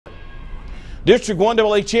District 1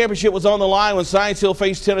 AA championship was on the line when Science Hill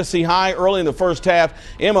faced Tennessee High early in the first half.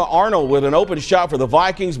 Emma Arnold with an open shot for the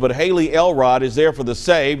Vikings, but Haley Elrod is there for the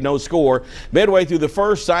save. No score. Midway through the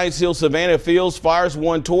first, Science Hill Savannah Fields fires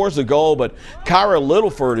one towards the goal, but Kyra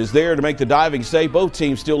Littleford is there to make the diving save. Both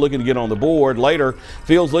teams still looking to get on the board. Later,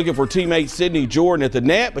 Fields looking for teammate Sydney Jordan at the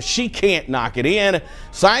net, but she can't knock it in.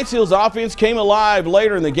 Science Hill's offense came alive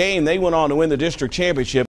later in the game. They went on to win the district championship.